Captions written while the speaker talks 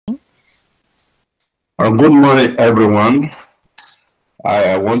Good morning, everyone.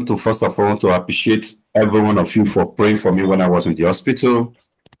 I want to first of all to appreciate every one of you for praying for me when I was in the hospital.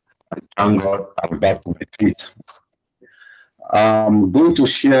 Thank God I'm back to my feet. I'm going to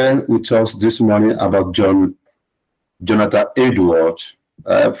share with us this morning about Jonathan Edward.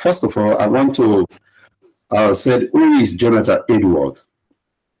 First of all, I want to say, who is Jonathan Edward?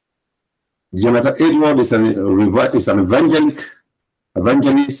 Jonathan Edward is an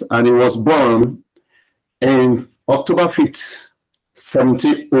evangelist, and he was born in October 5th,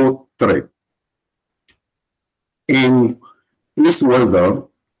 1703, in East Weston.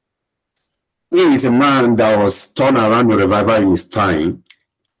 He is a man that was turned around the revival in his time.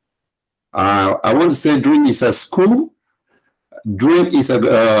 I want to say during his school, during his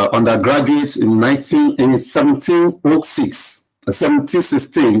undergraduate in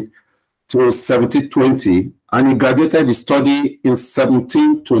 1716 to 1720, and he graduated his study in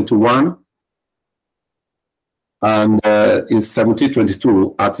 1721 and in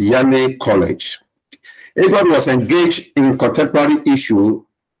 1722 at Yale College. Edward was engaged in contemporary issues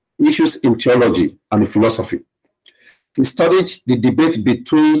in theology and philosophy. He studied the debate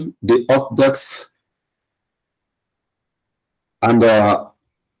between the Orthodox and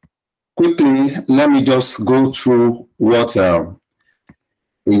quickly, let me just go through what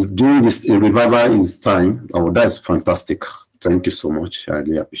is doing this revival in his time. Oh, that's fantastic. Thank you so much. I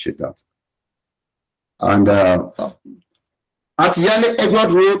really appreciate that. And at Yale,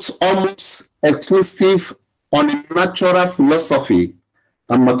 Edward wrote almost exclusive on natural philosophy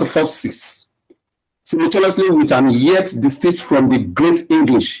and metaphysics, simultaneously with an yet distinct from the great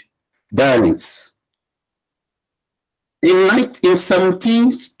English dialects. In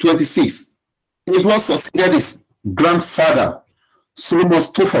 1726, Edward succeeded his grandfather, Solomon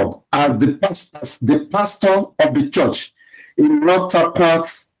Stoffel, as the pastor of the church in North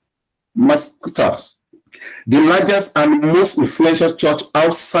Parts, Massachusetts, the largest and most influential church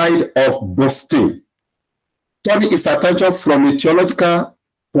outside of Boston, turning his attention from a theological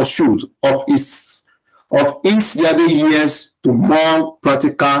pursuit of his younger years to more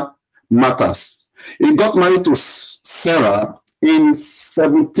practical matters. He got married to Sarah in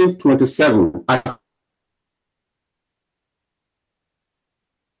 1727 at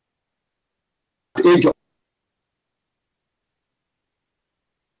the age of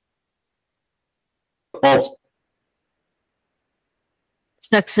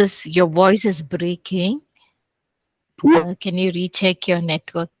Success, your voice is breaking. Can you recheck your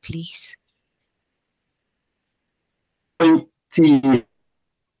network, please? 20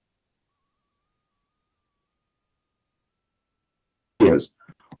 years.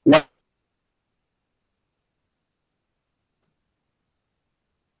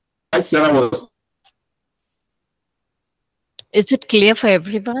 Sarah was. Is it clear for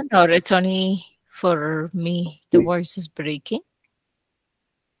everyone, or it's only for me? The voice is breaking.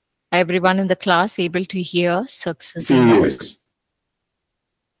 Everyone in the class able to hear Success? Yes.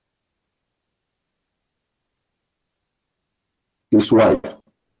 His wife.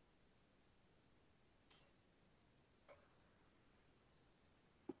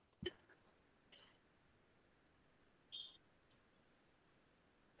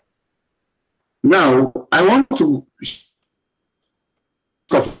 Now, I want to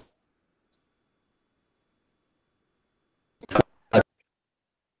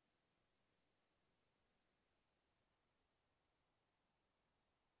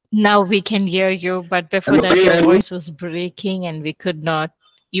Now we can hear you, but before that your voice was breaking and we could not.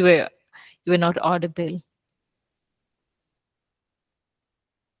 You were not audible.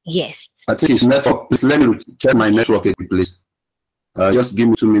 Yes. I think it's network. Let me check my network, please. Just give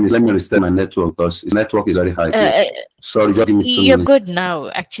me 2 minutes. Let me restart my network because its network is very high. Sorry, just give me 2 minutes. You're good now.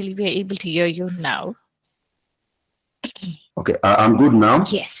 Actually, we are able to hear you now. Okay, I'm good now?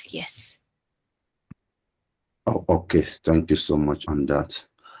 Yes, yes. Oh, okay. Thank you so much on that.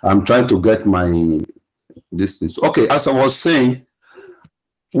 I'm trying to get my distance. Okay, as I was saying,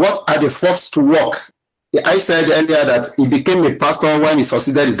 what are the first to work? I said earlier that he became a pastor when he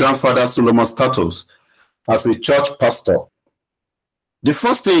succeeded his grandfather Solomon Stoffel as a church pastor. The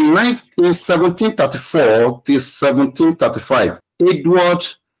first thing in 1734 to 1735, Edward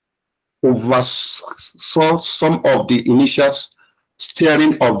oversaw some of the initial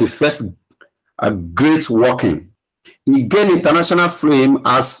steering of the first great working. He gained international fame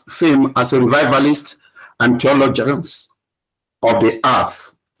as a revivalist and theologian of the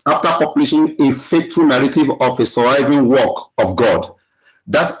arts after publishing a faithful narrative of a surviving work of God.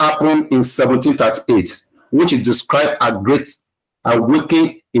 That happened in 1738, which is described as great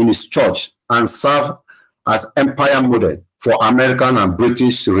awakening in his church and served as empire model for American and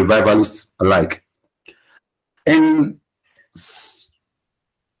British revivalists alike. In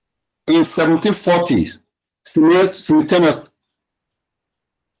 1740s, simultaneous.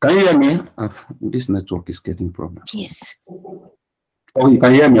 Can you hear me? This network is getting problems. Yes. Oh, you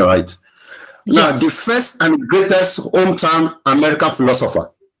can hear me, right? Yes. Now, the first and greatest hometown American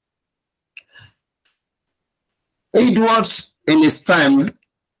philosopher, Edwards, in his time,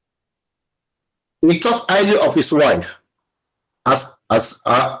 he thought highly of his wife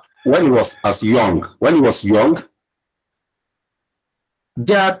when he was young. When he was young,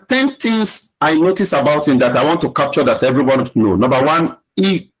 there are 10 things I noticed about him that I want to capture that everyone knows. Number one,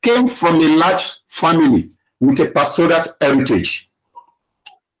 he came from a large family with a pastoral heritage.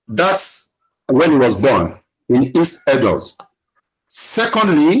 That's when he was born in East Edwards.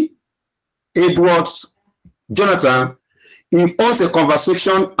 Secondly, Edwards Jonathan, in all the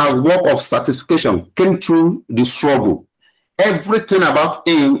conversation and work of satisfaction came through the struggle. Everything about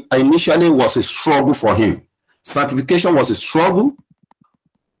him initially was a struggle for him. Sanctification was a struggle.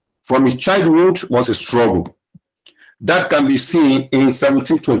 From his childhood was a struggle. That can be seen in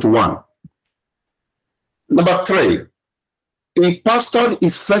 1721. Number three, he pastored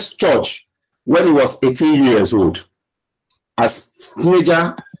his first church when he was 18 years old, as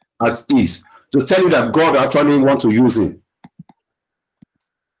teenager as he is, to tell you that God actually wants to use him.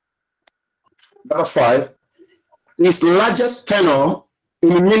 Number five, his largest tenure in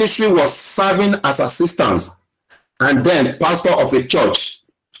the ministry was serving as assistant and then pastor of a church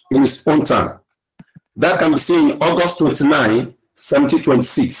in his own town. That can be seen August 29,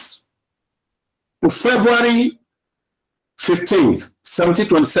 1726. On February 15th,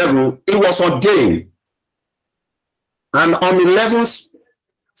 1727, he was ordained. And on 11th,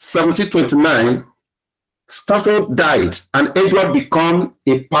 1729, Stafford died and Edward became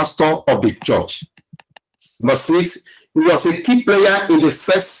a pastor of the church. Number six, he was a key player in the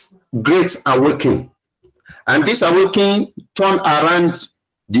first Great Awakening. And this awakening turned around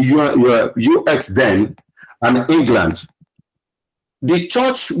the US then and England. The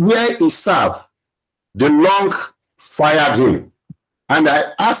church where he served, the Long fired him. And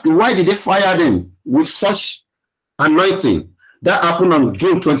I asked, why did they fire him with such anointing? That happened on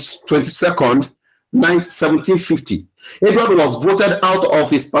June 22nd, 1750. Edward was voted out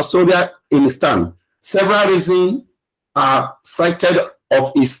of his pastoral in his town. Several reasons are cited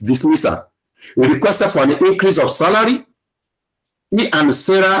of his dismissal. He requested for an increase of salary. He and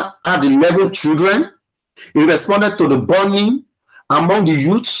Sarah had 11 children. He responded to the burning among the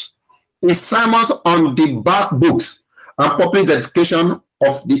youths. His sermons on the back books and public dedication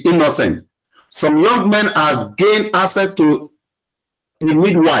of the innocent. Some young men have gained access to a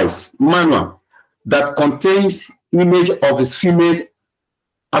midwife manual that contains image of his female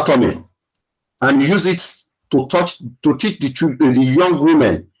anatomy and use it to teach the young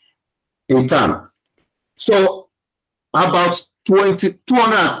women in town. So about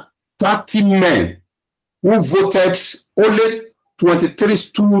 230 men who voted, only 23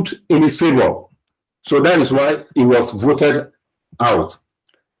 stood in his favor. So that is why he was voted out.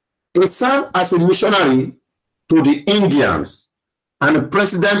 He served as a missionary to the Indians and the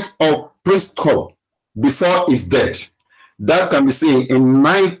president of Prescott before his death. That can be seen in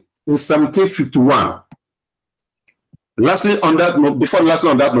 1751. Lastly, on that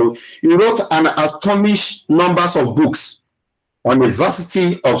note, he wrote an astonishing numbers of books on a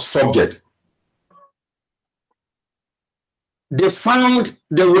variety of subjects. They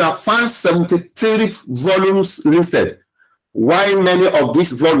would have found 73 volumes listed, while many of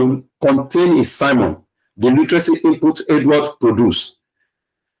these volumes contain his sermon, the literacy input Edward produced.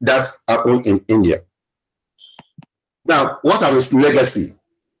 That happened in India. Now, what are his legacy?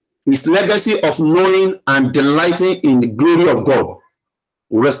 His legacy of knowing and delighting in the glory of God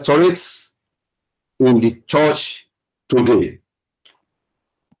restorates in the church today.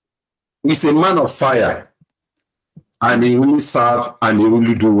 He's a man of fire, and he will serve and he will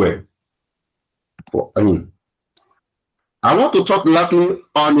do well. I want to talk lastly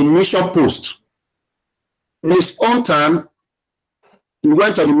on the mission post. In his own time, he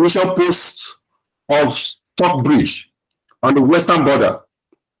went to the mission post of Stockbridge on the western border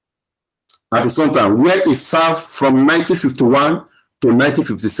at his own time, where he served from 1951 to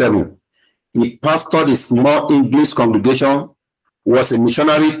 1957. He pastored a small English congregation, was a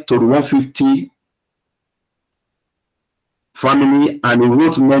missionary to the 150 family, and he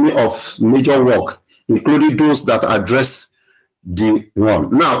wrote many of major work, including those that address the one.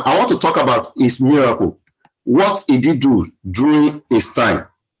 Now, I want to talk about his miracle. What he did do during his time.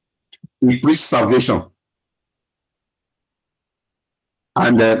 He preached salvation.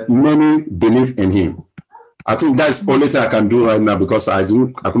 And many believe in him. I think that is all I can do right now because I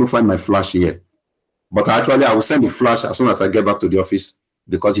couldn't find my flash here. But actually, I will send the flash as soon as I get back to the office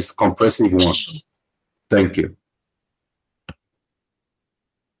because it's compressive one. Thank you.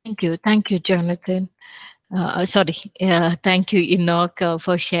 Thank you, Jonathan. Sorry, thank you, Enoch,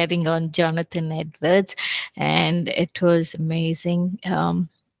 for sharing on Jonathan Edwards, and it was amazing.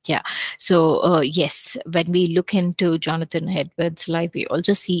 Yeah, so yes, when we look into Jonathan Edwards' life, we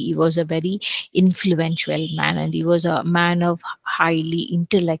also see he was a very influential man, and he was a man of highly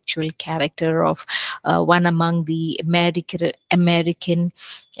intellectual character, of one among the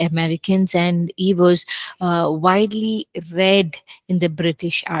Americans, and he was widely read in the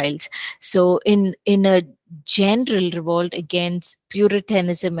British Isles. So in a general revolt against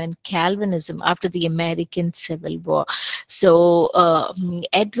Puritanism and Calvinism after the American Civil War. So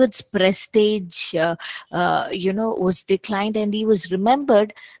Edward's prestige, was declined, and he was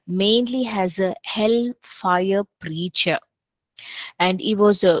remembered mainly as a hellfire preacher. And he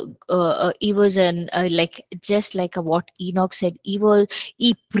was an like, just like what Enoch said,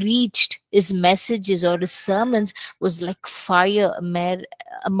 he preached his messages, or his sermons was like fire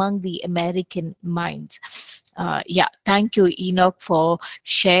among the American minds. Yeah, thank you, Enoch, for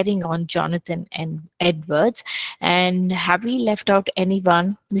sharing on Jonathan and Edwards. And have we left out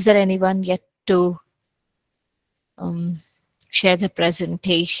anyone? Is there anyone yet to share the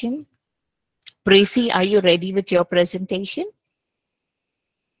presentation? Tracy, are you ready with your presentation?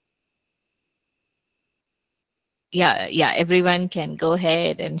 Yeah, everyone can go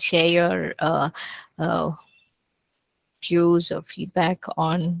ahead and share your views or feedback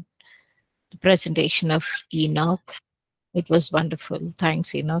on the presentation of Enoch. It was wonderful.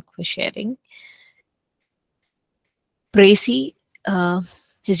 Thanks, Enoch, for sharing. Tracy,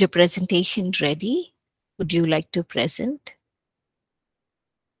 is your presentation ready? Would you like to present?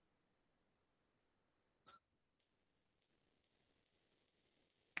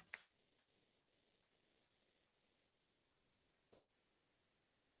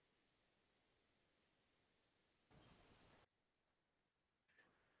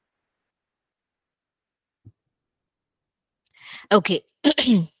 Okay.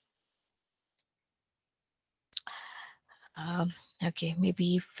 Okay,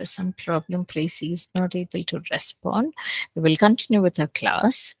 maybe for some problem, Tracy is not able to respond. We will continue with our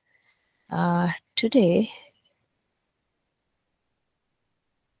class. Today,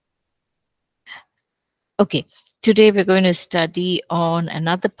 okay, today we're going to study on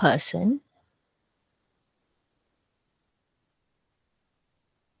another person.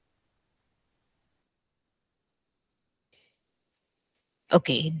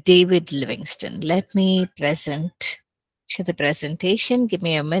 Okay, David Livingston. Let me share the presentation. Give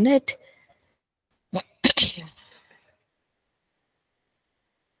me a minute.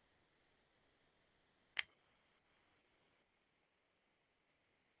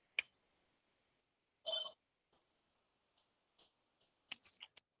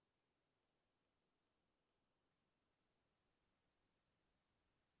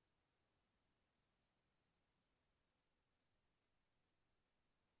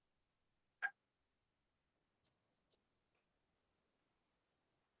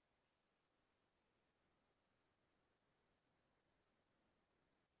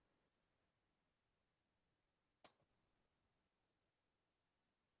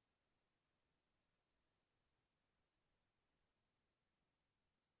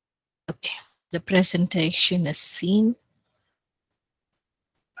 Okay, the presentation is seen.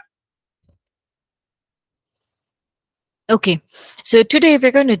 Okay, so today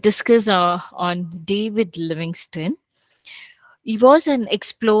we're going to discuss on David Livingston. He was an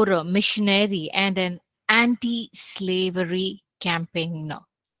explorer, missionary, and an anti-slavery campaigner.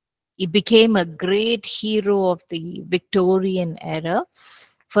 He became a great hero of the Victorian era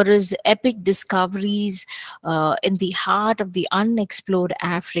for his epic discoveries in the heart of the unexplored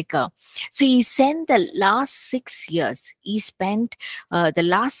Africa. So he spent the last 6 years. He spent the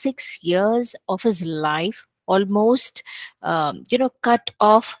last 6 years of his life almost, cut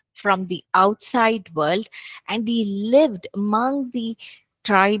off from the outside world, and he lived among the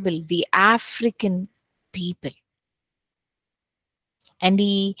tribal, the African people. And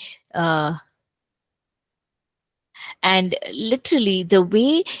he and literally the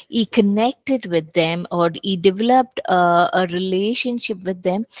way he connected with them, or he developed a relationship with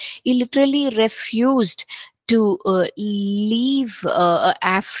them, he literally refused to leave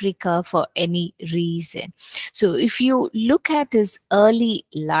Africa for any reason. So if you look at his early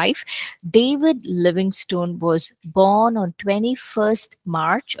life, David Livingstone was born on 21st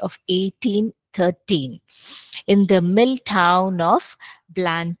March of 1813 in the mill town of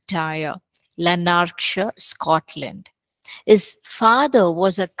Blantyre, Lanarkshire, Scotland. His father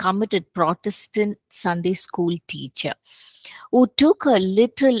was a committed Protestant Sunday school teacher who took a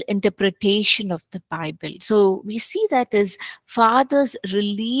literal interpretation of the Bible. So we see that his father's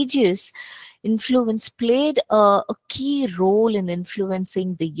religious influence played a key role in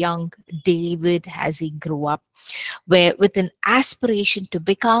influencing the young David as he grew up, where with an aspiration to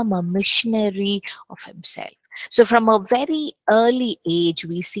become a missionary of himself. So, from a very early age,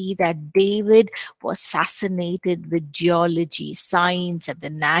 we see that David was fascinated with geology, science, and the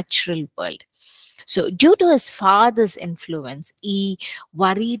natural world. So, due to his father's influence, he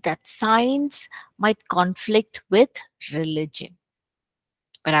worried that science might conflict with religion.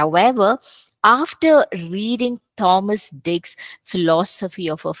 But however, after reading Thomas Digges' philosophy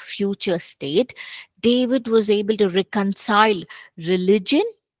of a future state, David was able to reconcile religion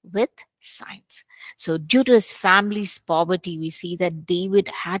with science. So, due to his family's poverty, we see that David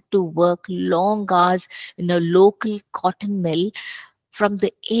had to work long hours in a local cotton mill from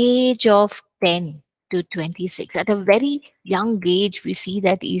the age of 10 to 26. At a very young age, we see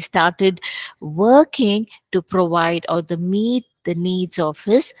that he started working to provide or to meet the needs of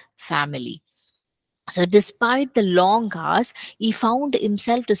his family. So, despite the long hours, he found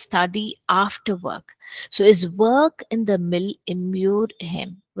himself to study after work. So, his work in the mill imbued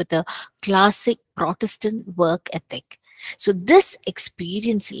him with a classic Protestant work ethic. So, this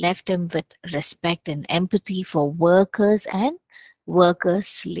experience left him with respect and empathy for workers and worker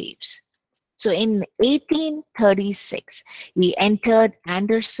slaves. So in 1836, he entered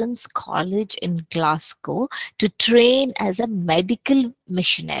Anderson's College in Glasgow to train as a medical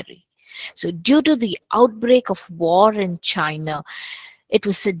missionary. So, due to the outbreak of war in China, it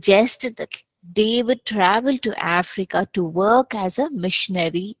was suggested that David travel to Africa to work as a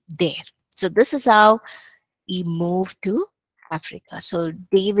missionary there. So, this is how he moved to Africa. So,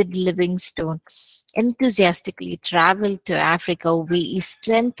 David Livingstone enthusiastically traveled to Africa where he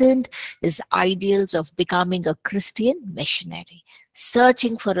strengthened his ideals of becoming a Christian missionary,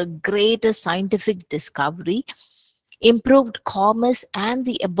 searching for a greater scientific discovery, improved commerce, and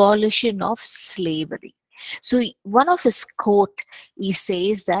the abolition of slavery. So, one of his quote, he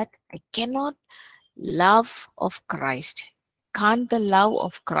says that I cannot love of Christ. Can't the love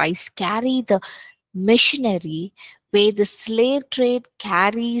of Christ carry the missionary where the slave trade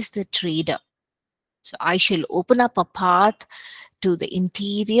carries the trader? So I shall open up a path to the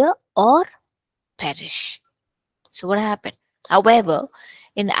interior or perish. So what happened? However,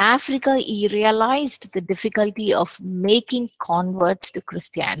 in Africa, he realized the difficulty of making converts to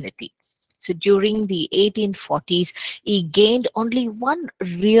Christianity. So during the 1840s, he gained only one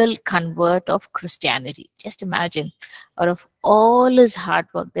real convert of Christianity. Just imagine, out of all his hard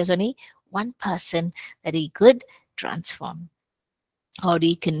work, there's only one person that he could transform, or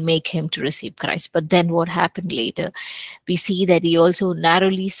he can make him to receive Christ. But then what happened later? We see that he also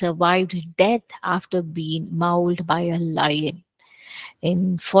narrowly survived death after being mauled by a lion.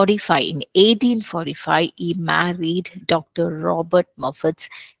 In 1845, he married Dr. Robert Moffat's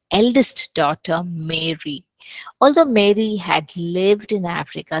eldest daughter, Mary. Although Mary had lived in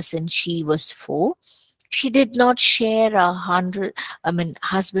Africa since she was 4, she did not share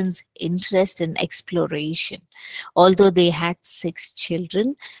husband's interest in exploration. Although they had 6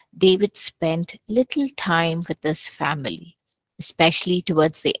 children, David spent little time with his family, especially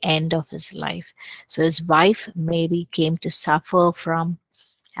towards the end of his life. So his wife Mary came to suffer from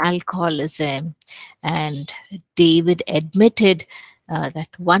alcoholism, and David admitted that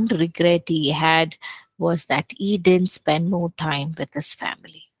one regret he had was that he didn't spend more time with his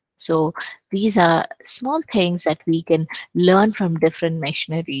family. So these are small things that we can learn from different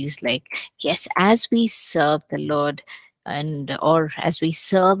missionaries. Like, yes, as we serve the Lord and or as we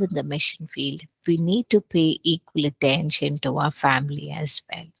serve in the mission field, we need to pay equal attention to our family as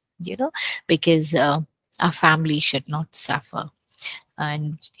well, because our family should not suffer.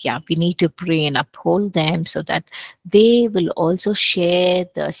 And yeah, we need to pray and uphold them so that they will also share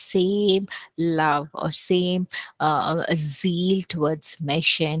the same love or same zeal towards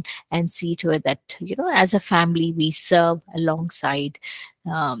mission, and see to it that as a family we serve alongside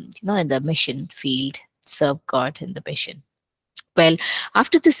in the mission field, serve God in the mission. Well,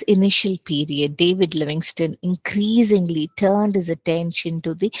 after this initial period, David Livingstone increasingly turned his attention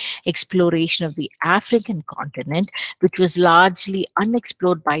to the exploration of the African continent, which was largely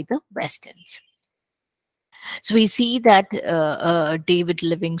unexplored by the Westerns. So we see that David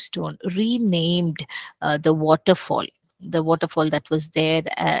Livingstone renamed the waterfall that was there.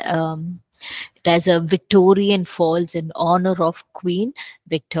 It has a Victorian Falls in honor of Queen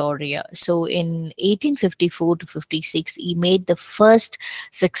Victoria. So in 1854 to 56, he made the first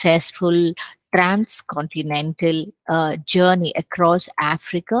successful transcontinental journey across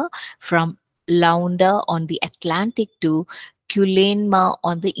Africa from Launda on the Atlantic to Kulenma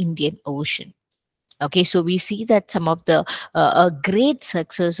on the Indian Ocean. Okay, so we see that some of the great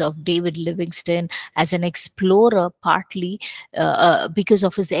success of David Livingstone as an explorer, partly because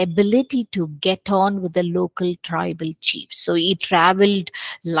of his ability to get on with the local tribal chiefs. So he traveled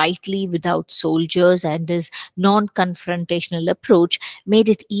lightly without soldiers, and his non confrontational approach made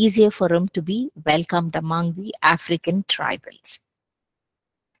it easier for him to be welcomed among the African tribals.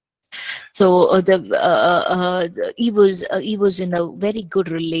 So he was in a very good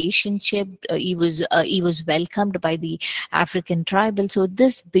relationship. He was welcomed by the African tribal. So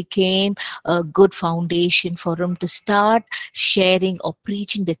this became a good foundation for him to start sharing or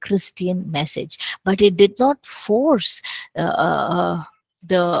preaching the Christian message. But it did not force the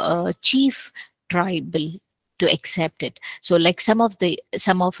chief tribal to accept it. So like some of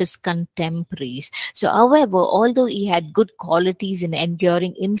his contemporaries. So however, although he had good qualities in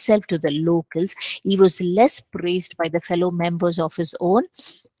enduring himself to the locals, he was less praised by the fellow members of his own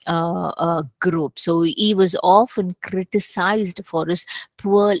group. So he was often criticized for his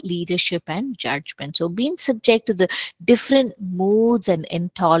poor leadership and judgment. So being subject to the different moods and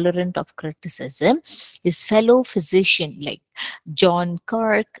intolerant of criticism, his fellow physician like John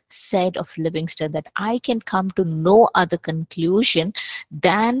Kirk said of Livingstone that I can come to no other conclusion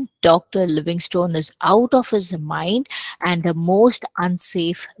than Dr. Livingstone is out of his mind and a most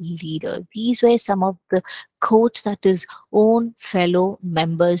unsafe leader. These were some of the quotes that his own fellow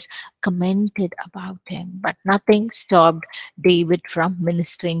members commented about him. But nothing stopped David from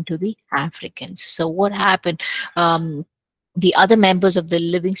ministering to the Africans. So what happened? The other members of the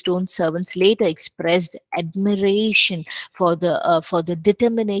Livingstone servants later expressed admiration for the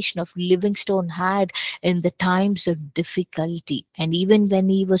determination of Livingstone had in the times of difficulty, and even when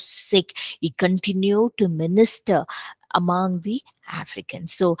he was sick, he continued to minister among the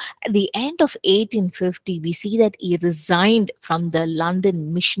Africans. So at the end of 1850, we see that he resigned from the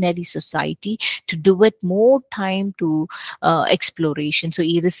London Missionary Society to devote more time to exploration. So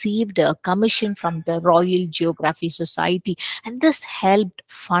he received a commission from the Royal Geography Society, and this helped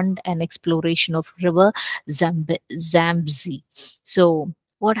fund an exploration of River Zambezi. So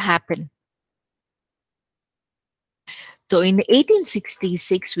what happened? So in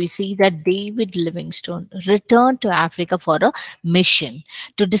 1866, we see that David Livingstone returned to Africa for a mission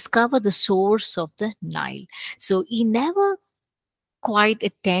to discover the source of the Nile. So he never quite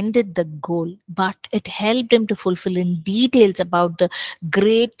attended the goal, but it helped him to fulfill in details about the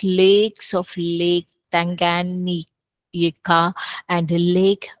great lakes of Lake Tanganyika and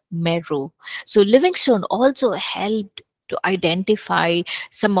Lake Meru. So Livingstone also helped to identify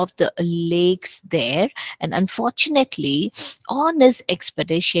some of the lakes there, and unfortunately on his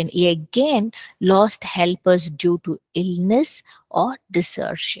expedition he again lost helpers due to illness or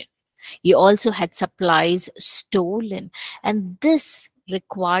desertion. He also had supplies stolen, and this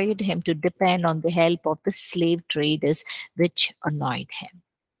required him to depend on the help of the slave traders, which annoyed him.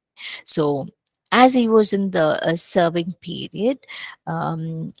 So as he was in the serving period,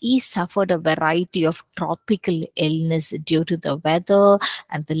 he suffered a variety of tropical illness due to the weather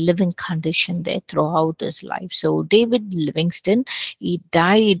and the living condition there throughout his life. So David Livingstone, he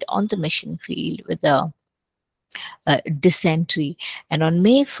died on the mission field with a dysentery. And on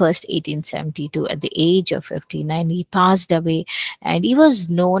May 1st, 1872, at the age of 59, he passed away. And he was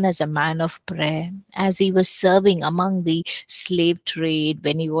known as a man of prayer, as he was serving among the slave trade.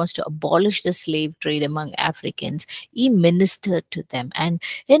 When he wants to abolish the slave trade among Africans, he ministered to them. And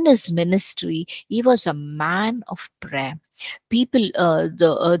in his ministry, he was a man of prayer. People,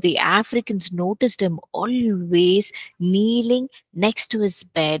 the Africans noticed him always kneeling next to his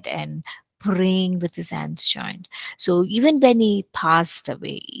bed and praying with his hands joined. So even when he passed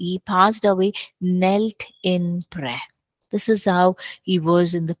away knelt in prayer. This is how he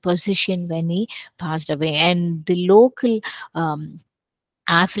was in the position when he passed away. And the local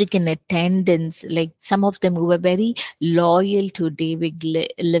African attendants, like some of them who were very loyal to David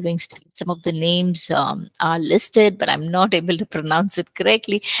Livingstone. Some of the names are listed, but I'm not able to pronounce it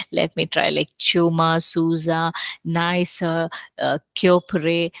correctly. Let me try, like Chuma, Souza, Nicer,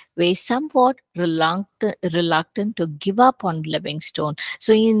 Kyopre, were somewhat reluctant to give up on Livingstone.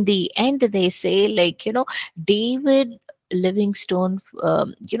 So in the end, they say, like, David Livingstone,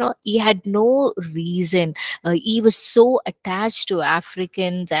 he had no reason. He was so attached to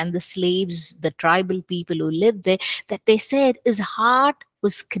Africans and the slaves, the tribal people who lived there, that they said his heart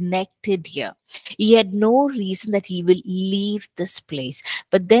was connected here. He had no reason that he will leave this place.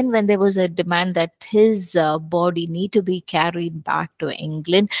 But then when there was a demand that his body need to be carried back to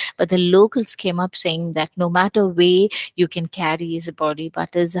England, but the locals came up saying that no matter where you can carry his body,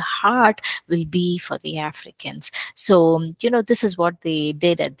 but his heart will be for the Africans. So, this is what they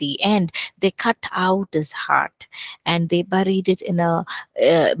did at the end. They cut out his heart and they buried it in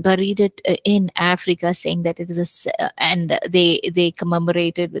Africa, saying that it is and they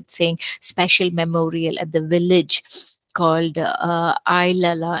commemorated with saying special memorial at the village called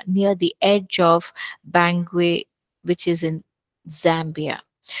Ailala near the edge of Bangwe, which is in Zambia.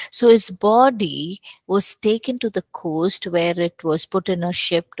 So his body was taken to the coast where it was put in a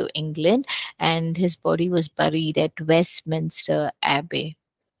ship to England, and his body was buried at Westminster Abbey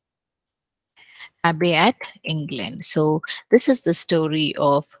at England. So this is the story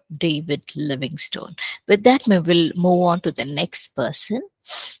of David Livingstone. With that, we will move on to the next person.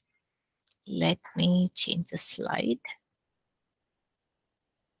 Let me change the slide.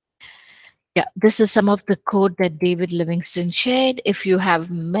 Yeah, this is some of the quote that David Livingstone shared. If you have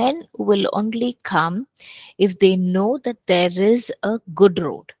men who will only come if they know that there is a good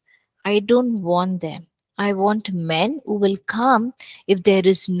road, I don't want them. I want men who will come if there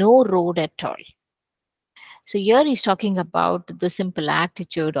is no road at all. So here he's talking about the simple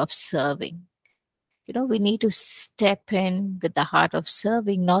attitude of serving. We need to step in with the heart of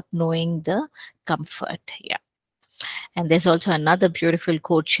serving, not knowing the comfort. Yeah. And there's also another beautiful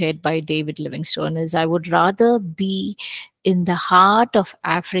quote shared by David Livingstone is, I would rather be in the heart of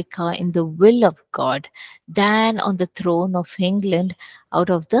Africa in the will of God than on the throne of England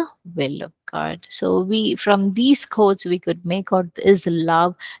out of the will of God. So from these quotes, we could make out his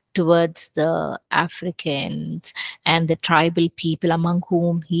love towards the Africans and the tribal people among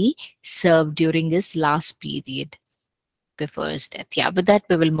whom he served during his last period before his death. Yeah, with that,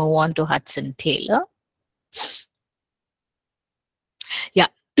 we will move on to Hudson Taylor. Yeah,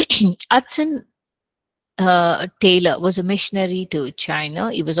 Hudson Taylor was a missionary to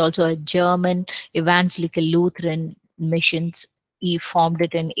China. He was also a German evangelical Lutheran missions. He formed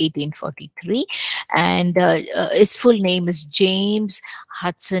it in 1843, and his full name is James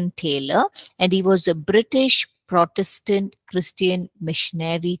Hudson Taylor, and he was a British Protestant Christian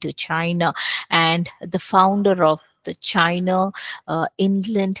missionary to China and the founder of the China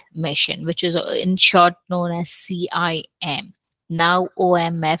Inland Mission, which is in short known as CIM. Now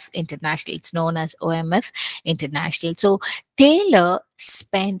OMF International. It's known as OMF International. So Taylor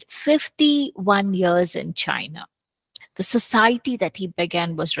spent 51 years in China. The society that he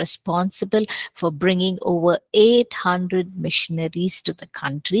began was responsible for bringing over 800 missionaries to the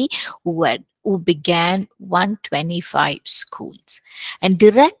country who began 125 schools and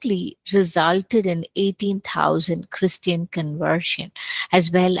directly resulted in 18,000 Christian conversion,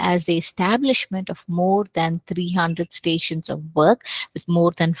 as well as the establishment of more than 300 stations of work with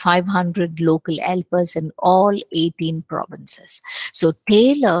more than 500 local helpers in all 18 provinces. So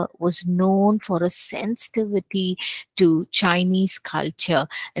Taylor was known for a sensitivity to Chinese culture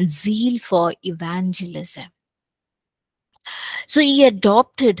and zeal for evangelism. So he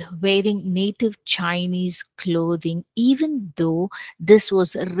adopted wearing native Chinese clothing, even though this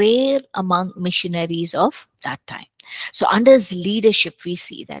was rare among missionaries of that time. So under his leadership, we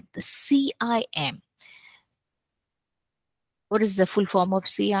see that the CIM, what is the full form of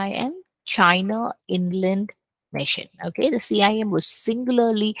CIM? China Inland Mission. Okay, the CIM was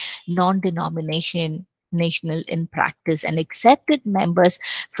singularly non-denominational in practice and accepted members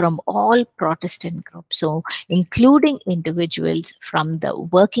from all Protestant groups, so including individuals from the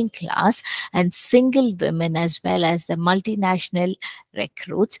working class and single women, as well as the multinational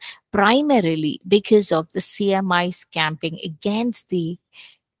recruits, primarily because of the CMI's campaign against the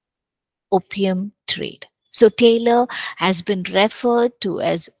opium trade. So Taylor has been referred to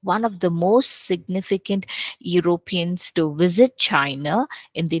as one of the most significant Europeans to visit China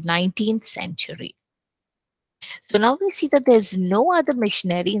in the 19th century. So now we see that there's no other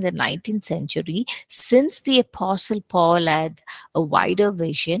missionary in the 19th century since the Apostle Paul had a wider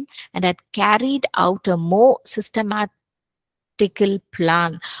vision and had carried out a more systematic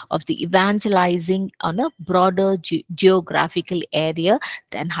plan of the evangelizing on a broader geographical area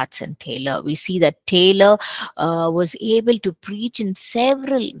than Hudson Taylor. We see that Taylor was able to preach in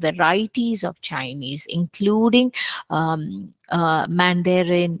several varieties of Chinese, including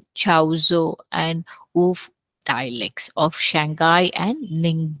Mandarin, Chaozhou, and Wuf dialects of Shanghai and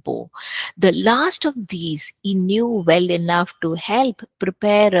Ningbo. The last of these he knew well enough to help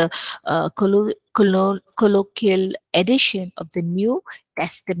prepare a colloquial edition of the New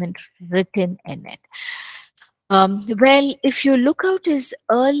Testament written in it. Well, if you look out his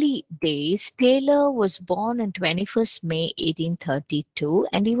early days, Taylor was born on 21st May 1832,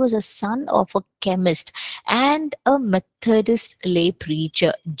 and he was a son of a chemist and a Methodist lay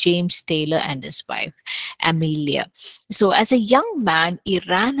preacher, James Taylor, and his wife, Amelia. So, as a young man, he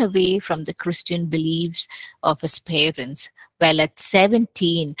ran away from the Christian beliefs of his parents. Well, at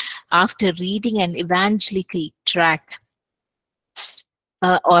 17, after reading an evangelical tract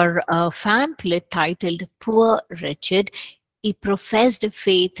or a pamphlet titled Poor Wretched, he professed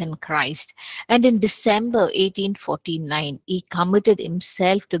faith in Christ. And in December 1849, he committed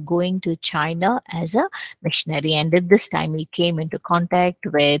himself to going to China as a missionary. And at this time, he came into contact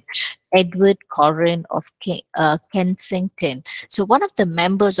with Edward Corrin of Kensington. So, one of the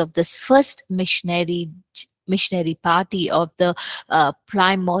members of this first missionary party of the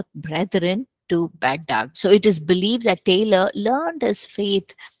Plymouth Brethren to Baghdad. So it is believed that Taylor learned his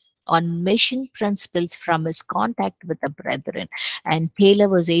faith on mission principles from his contact with the brethren, and Taylor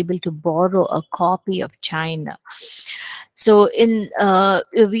was able to borrow a copy of China. So in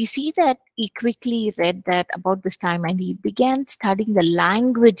we see that he quickly read that about this time, and he began studying the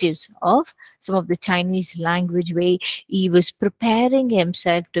languages of some of the Chinese language, where he was preparing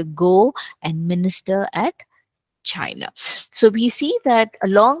himself to go and minister at China. So we see that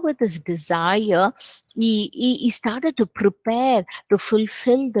along with his desire, he started to prepare to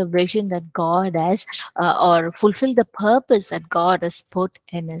fulfill the vision that God has, or fulfill the purpose that God has put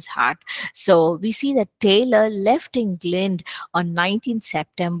in his heart. So we see that Taylor left England on 19th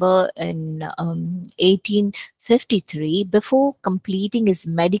September in 1853. Before completing his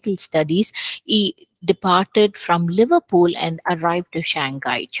medical studies, he departed from Liverpool and arrived to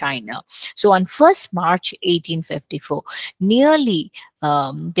Shanghai, China. So on 1st March 1854, nearly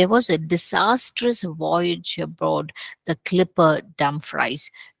there was a disastrous voyage aboard the clipper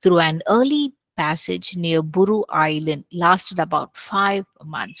Dumfries through an early passage near Buru Island, lasted about 5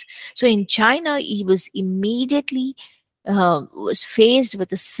 months. So in China, he was immediately was faced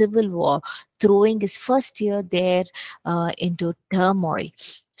with a civil war, throwing his first year there into turmoil.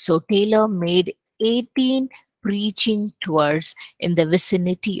 So Taylor made 18 preaching tours in the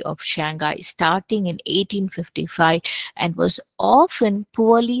vicinity of Shanghai starting in 1855, and was often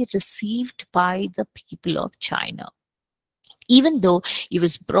poorly received by the people of China. Even though he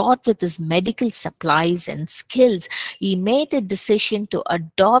was brought with his medical supplies and skills, he made a decision to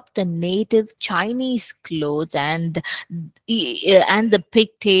adopt the native Chinese clothes and the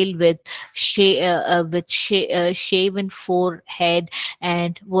pigtail with shaven forehead,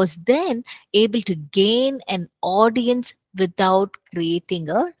 and was then able to gain an audience without creating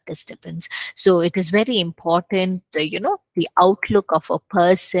a disturbance. So it is very important, the outlook of a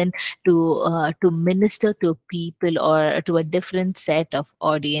person to minister to people or to a different set of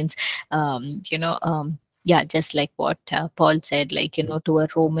audience. Yeah, just like what Paul said, like, to a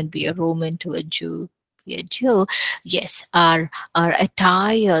Roman be a Roman, to a Jew be a Jew. Yes, our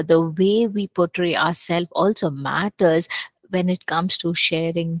attire, the way we portray ourselves also matters when it comes to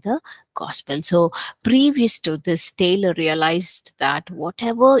sharing the gospel. So previous to this, Taylor realized that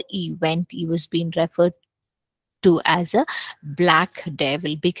whatever event he was being referred to as a black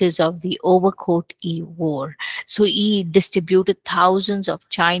devil because of the overcoat he wore. So he distributed thousands of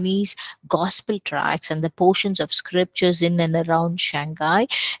Chinese gospel tracts and the portions of scriptures in and around Shanghai.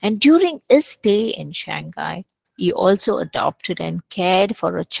 And during his stay in Shanghai, he also adopted and cared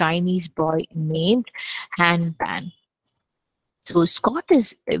for a Chinese boy named Han Ban. So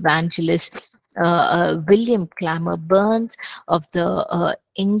Scottish evangelist William Clammer Burns of the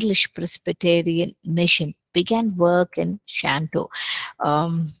English Presbyterian Mission began work in Shanto.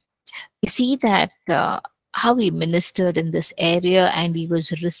 You see that how he ministered in this area, and he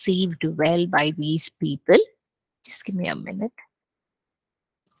was received well by these people. Just give me a minute.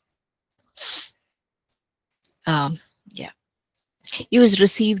 Yeah, he was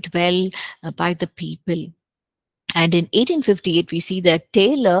received well by the people. And in 1858, we see that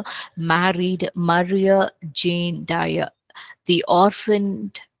Taylor married Maria Jane Dyer, the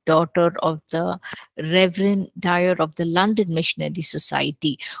orphaned daughter of the Reverend Dyer of the London Missionary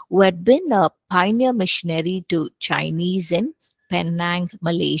Society, who had been a pioneer missionary to Chinese in Penang,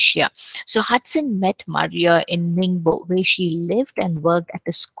 Malaysia. So Hudson met Maria in Ningbo, where she lived and worked at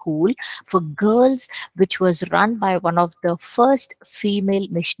a school for girls, which was run by one of the first female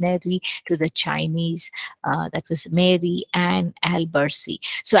missionary to the Chinese, that was Mary Ann Albersey.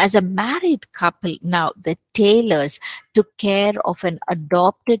 So as a married couple, now the Taylors took care of an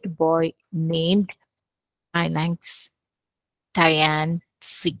adopted boy named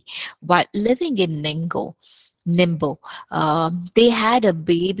Tianxi while living in Ningbo. Nimbo. They had a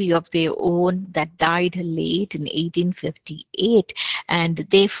baby of their own that died late in 1858, and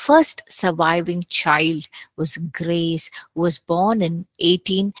their first surviving child was Grace, who was born in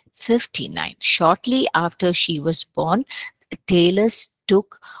 1859. Shortly after she was born, Taylors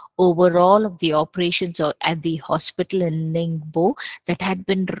took over all of the operations at the hospital in Ningbo that had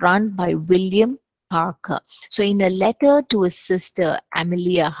been run by William Parker. So, in a letter to his sister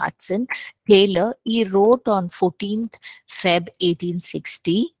Amelia Hudson Taylor, he wrote on 14th Feb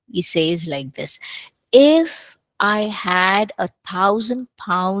 1860, he says like this: if I had 1,000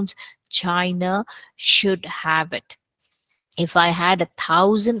 pounds, China should have it. If I had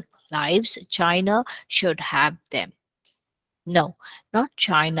 1,000 lives, China should have them. No, not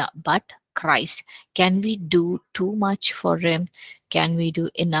China, but Christ. Can we do too much for him? Can we do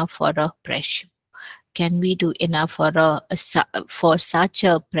enough for a precious? Can we do enough for for such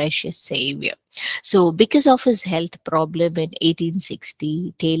a precious savior? So, because of his health problem in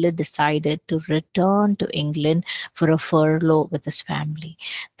 1860, Taylor decided to return to England for a furlough with his family.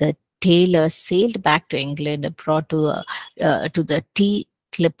 The Taylor sailed back to England and brought to the tea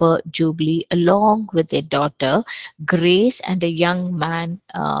clipper Jubilee along with their daughter Grace and a young man.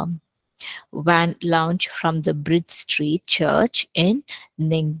 Van Lounge from the Bridge Street Church in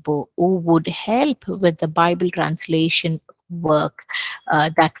Ningbo, who would help with the Bible translation work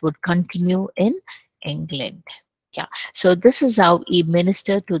that would continue in England. Yeah, so this is how he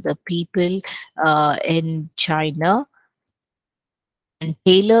ministered to the people in China. And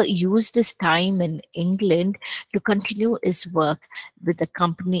Taylor used his time in England to continue his work with the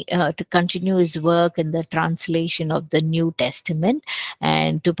company, to continue his work in the translation of the New Testament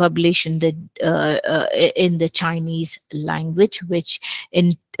and to publish in the Chinese language, which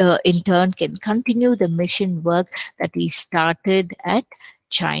in turn can continue the mission work that he started at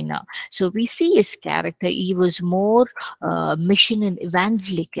China. So we see his character. He was more mission and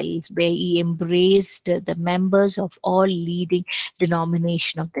evangelicals, where he embraced the members of all leading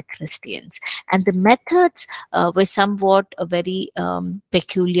denomination of the Christians. And the methods were somewhat very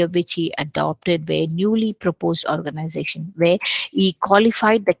peculiar, which he adopted, were newly proposed organization, where he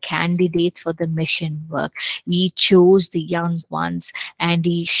qualified the candidates for the mission work. He chose the young ones and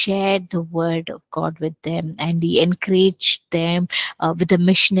he shared the word of God with them, and he encouraged them with a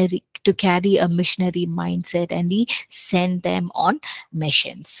missionary to carry a missionary mindset, and he sent them on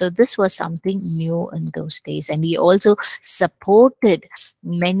missions. So this was something new in those days, and he also supported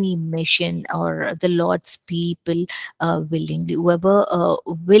many mission or the Lord's people willingly. Whoever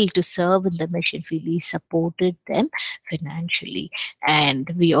will to serve in the mission field, he supported them financially. And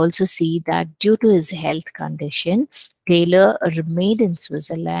we also see that due to his health condition, Taylor remained in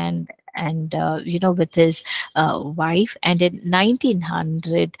Switzerland and with his wife, and in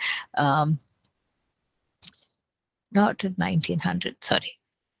 1900 not in 1900, sorry,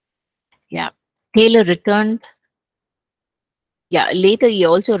 yeah, Taylor returned. Yeah, later he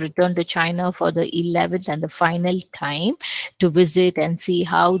also returned to China for the 11th and the final time to visit and see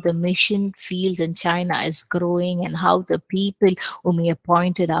how the mission fields in China is growing and how the people whom he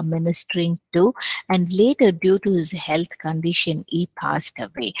appointed are ministering to. And later, due to his health condition, he passed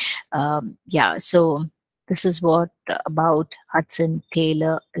away. Yeah, so this is what about Hudson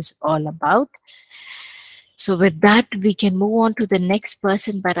Taylor is all about. So with that, we can move on to the next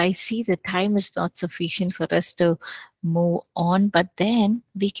person, but I see the time is not sufficient for us to move on. But then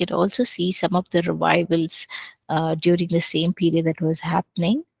we could also see some of the revivals during the same period that was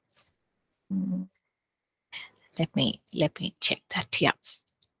happening. Let me check that. Yeah,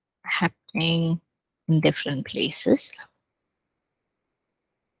 happening in different places.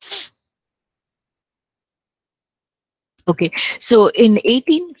 Okay, so in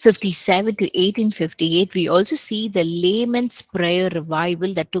 1857 to 1858, we also see the layman's prayer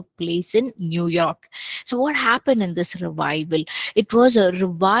revival that took place in New York. So what happened in this revival? It was a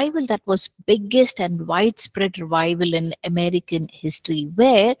revival that was biggest and widespread revival in American history,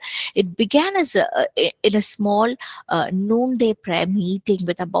 where it began as in a small noonday prayer meeting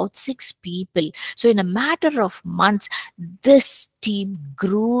with about 6 people. So in a matter of months, this team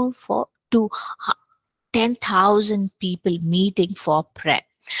grew to 10,000 people meeting for prayer.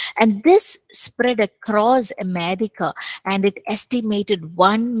 And this spread across America, and it estimated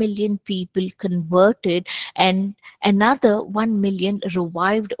 1 million people converted and another 1 million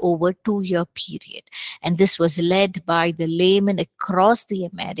revived over 2-year period. And this was led by the laymen across the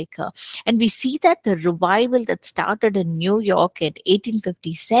America. And we see that the revival that started in New York in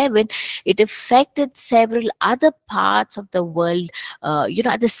 1857, it affected several other parts of the world,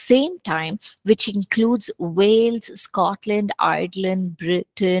 at the same time, which includes Wales, Scotland, Ireland,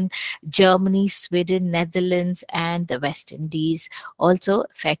 Britain, Germany, Germany, Sweden, Netherlands, and the West Indies, also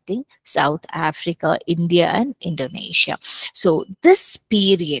affecting South Africa, India, and Indonesia. So this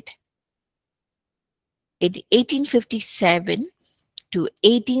period, in 1857 to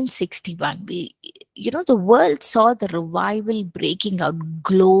 1861, the world saw the revival breaking out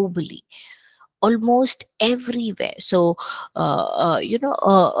globally, almost everywhere. So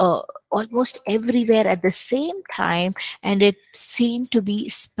almost everywhere at the same time, and it seemed to be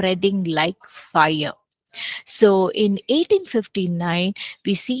spreading like fire. So in 1859,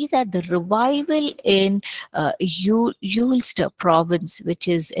 we see that the revival in Ulster province, which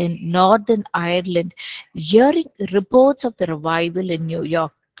is in Northern Ireland, hearing reports of the revival in New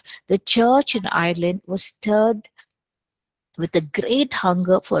York, the church in Ireland was stirred with a great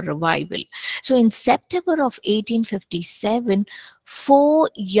hunger for revival. So in September of 1857, four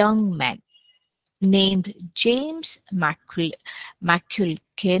young men named James McCulkin,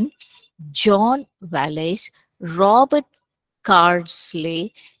 John Wallace, Robert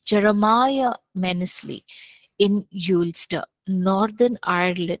Cardsley, Jeremiah Mennesley in Ulster, Northern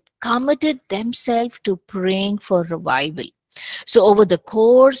Ireland, committed themselves to praying for revival. So over the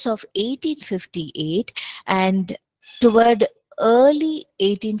course of 1858 and toward early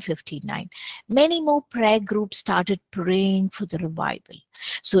 1859, many more prayer groups started praying for the revival.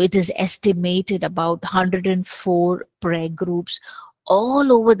 So it is estimated about 104 prayer groups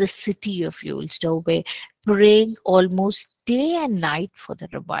all over the city of Ulster were praying almost day and night for the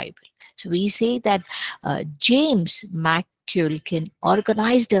revival. So we say that James McCulkin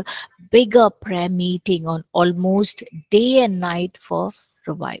organized a bigger prayer meeting on almost day and night for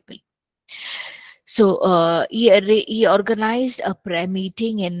revival. So he organized a prayer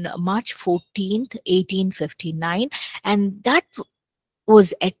meeting in March 14th, 1859, and that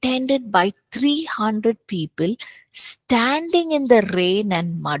was attended by 300 people standing in the rain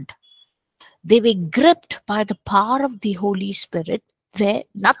and mud. They were gripped by the power of the Holy Spirit, where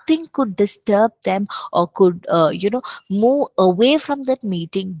nothing could disturb them or could, move away from that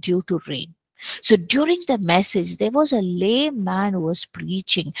meeting due to rain. So during the message, there was a lame man who was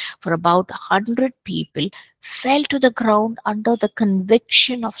preaching for about 100 people, fell to the ground under the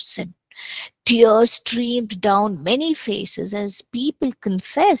conviction of sin. Tears streamed down many faces as people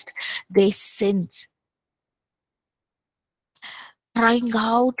confessed their sins, crying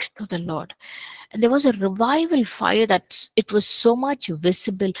out to the Lord. And there was a revival fire that it was so much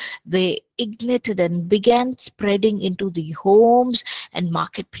visible, they ignited and began spreading into the homes and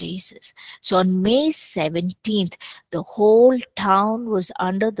marketplaces. So on May 17th, the whole town was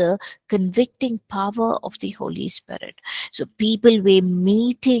under the convicting power of the Holy Spirit. So people were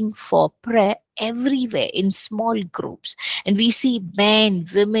meeting for prayer everywhere in small groups. And we see men,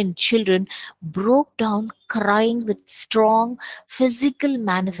 women, children broke down crying with strong physical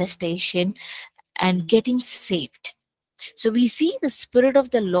manifestation and getting saved. So we see the Spirit of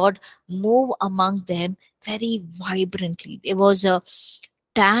the Lord move among them very vibrantly. There was a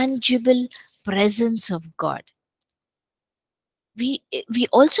tangible presence of God. We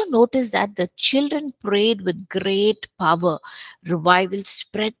also notice that the children prayed with great power. Revival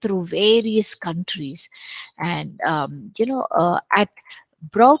spread through various countries, and at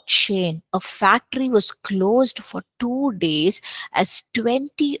Broadchain, a factory was closed for 2 days as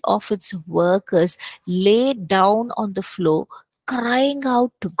 20 of its workers lay down on the floor crying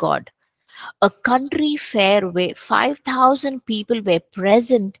out to God. A country fair where 5,000 people were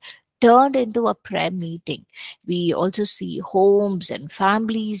present turned into a prayer meeting. We also see homes and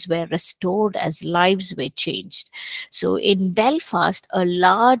families were restored as lives were changed. So in Belfast, a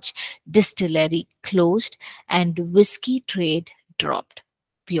large distillery closed and whiskey trade dropped.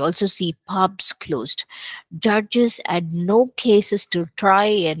 We also see pubs closed. Judges had no cases to try,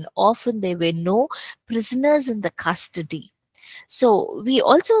 and often there were no prisoners in the custody. So we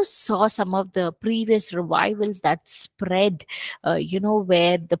also saw some of the previous revivals that spread,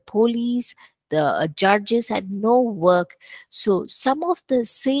 where the police, the judges had no work. So some of the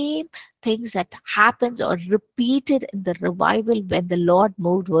same things that happens or repeated in the revival when the Lord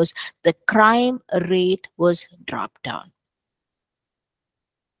moved was the crime rate was dropped down,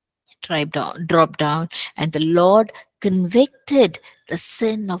 and the Lord convicted the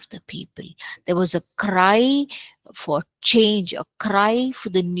sin of the people. There was a cry for change, a cry for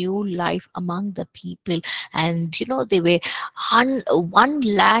the new life among the people. And they were 1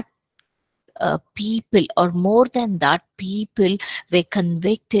 lakh people or more than that people were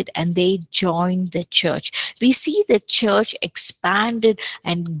convicted and they joined the church. We see the church expanded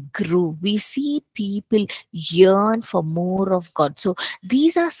and grew. We see people yearn for more of God. So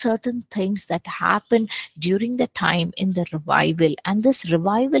these are certain things that happen during the time in the revival. And this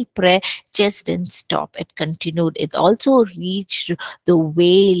revival prayer just didn't stop, it continued. It also reached the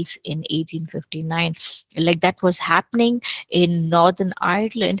Wales in 1859. Like that was happening in Northern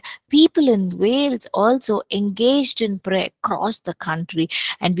Ireland. People in Wales also engaged in prayer across the country.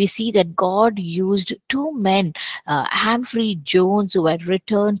 And we see that God used two men, Humphrey Jones, who had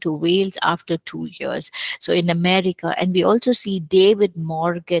returned to Wales after 2 years. So in America, and we also see David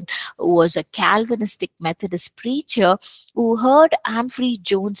Morgan, who was a Calvinistic Methodist preacher who heard Humphrey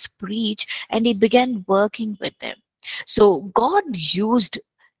Jones preach and he began working with them. So God used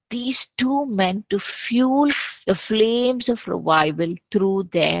these two men to fuel the flames of revival through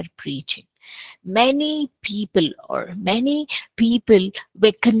their preaching. Many people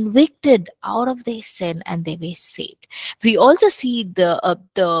were convicted out of their sin and they were saved. We also see the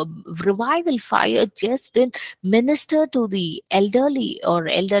revival fire just didn't minister to the elderly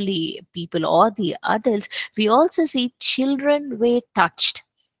people or the adults. We also see children were touched.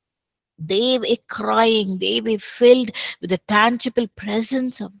 They were crying, they were filled with the tangible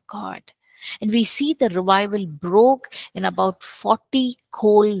presence of God. And we see the revival broke in about 40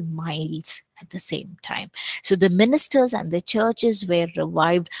 coal miles at the same time. So the ministers and the churches were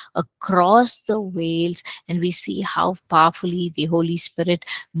revived across the Wales, and we see how powerfully the Holy Spirit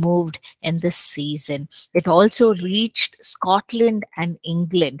moved in this season. It also reached Scotland and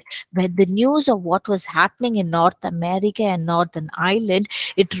England, where the news of what was happening in North America and Northern Ireland,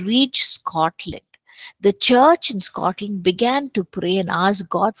 it reached Scotland. The church in Scotland began to pray and ask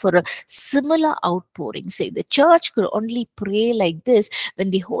God for a similar outpouring. Say the church could only pray like this when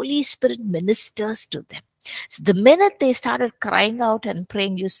the Holy Spirit ministers to them. So the minute they started crying out and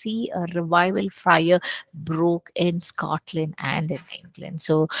praying, you see a revival fire broke in Scotland and in England.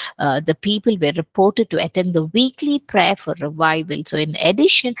 So the people were reported to attend the weekly prayer for revival. So in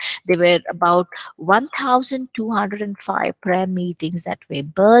addition, there were about 1,205 prayer meetings that were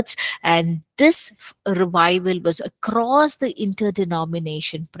birthed, and this revival was across the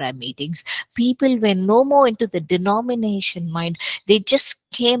interdenomination prayer meetings. People were no more into the denomination mind. They just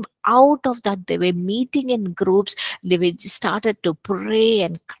came out of that. They were meeting in groups. They were just started to pray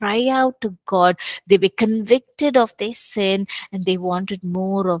and cry out to God. They were convicted of their sin and they wanted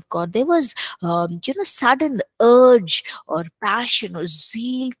more of God. There was sudden urge or passion or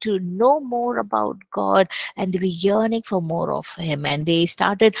zeal to know more about God, and they were yearning for more of Him. And they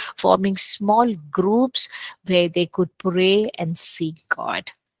started forming small groups where they could pray and seek God.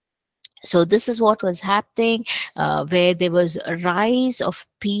 So this is what was happening, where there was a rise of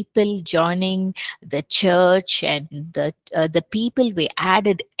people joining the church, and the people were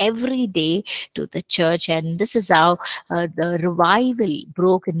added every day to the church. And this is how the revival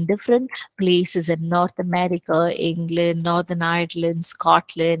broke in different places in North America, England, Northern Ireland,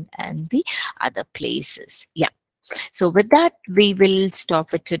 Scotland, and the other places. Yeah. So with that, we will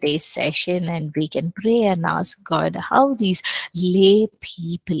stop with today's session and we can pray and ask God how these lay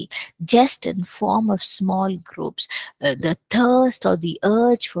people, just in form of small groups, the thirst or the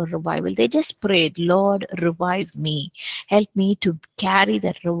urge for revival, they just prayed, Lord, revive me. Help me to carry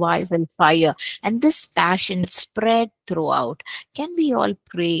that revival fire. And this passion spread throughout. Can we all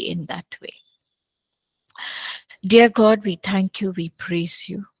pray in that way? Dear God, we thank you, we praise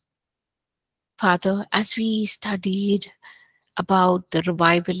you. Father, as we studied about the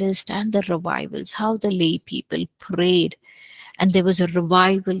revivalist and the revivals, how the lay people prayed, and there was a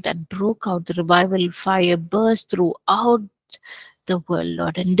revival that broke out. The revival fire burst throughout the world,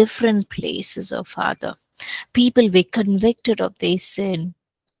 Lord, in different places, oh Father. People were convicted of their sin.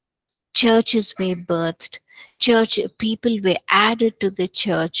 Churches were birthed. Church people were added to the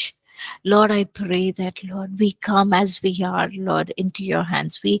church. Lord, I pray that, Lord, we come as we are, Lord, into your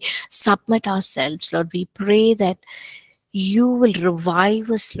hands. We submit ourselves, Lord. We pray that you will revive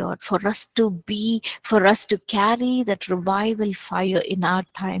us, Lord, for us to carry that revival fire in our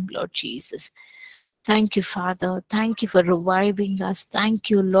time, Lord Jesus. Thank you, Father. Thank you for reviving us.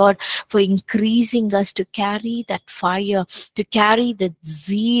 Thank you, Lord, for increasing us to carry that fire, to carry that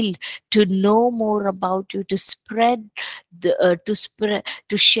zeal, to know more about you, to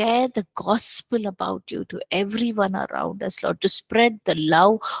to share the gospel about you to everyone around us, Lord, to spread the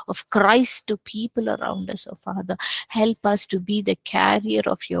love of Christ to people around us, oh Father. Help us to be the carrier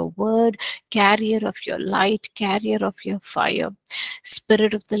of your word, carrier of your light, carrier of your fire.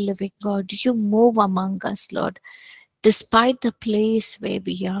 Spirit of the living God, you move among us, Lord, despite the place where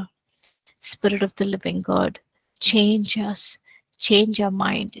we are. Spirit of the living God, change us, change our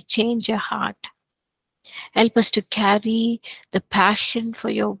mind, change our heart. Help us to carry the passion for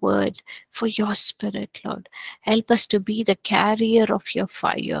your word, for your spirit, Lord. Help us to be the carrier of your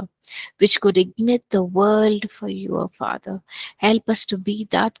fire, which could ignite the world for you, O Father. Help us to be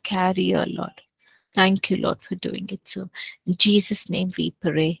that carrier, Lord. Thank you, Lord, for doing it so. In Jesus' name we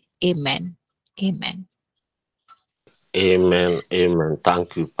pray. Amen. Amen. Amen. Amen.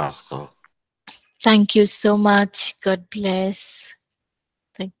 Thank you, Pastor. Thank you so much. God bless.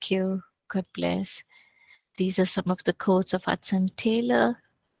 Thank you. God bless. These are some of the quotes of Hudson Taylor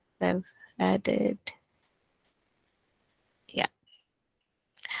I've added. Yeah.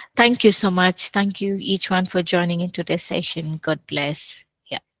 Thank you so much. Thank you, each one, for joining in today's session. God bless.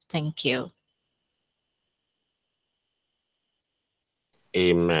 Yeah. Thank you.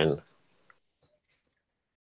 Amen.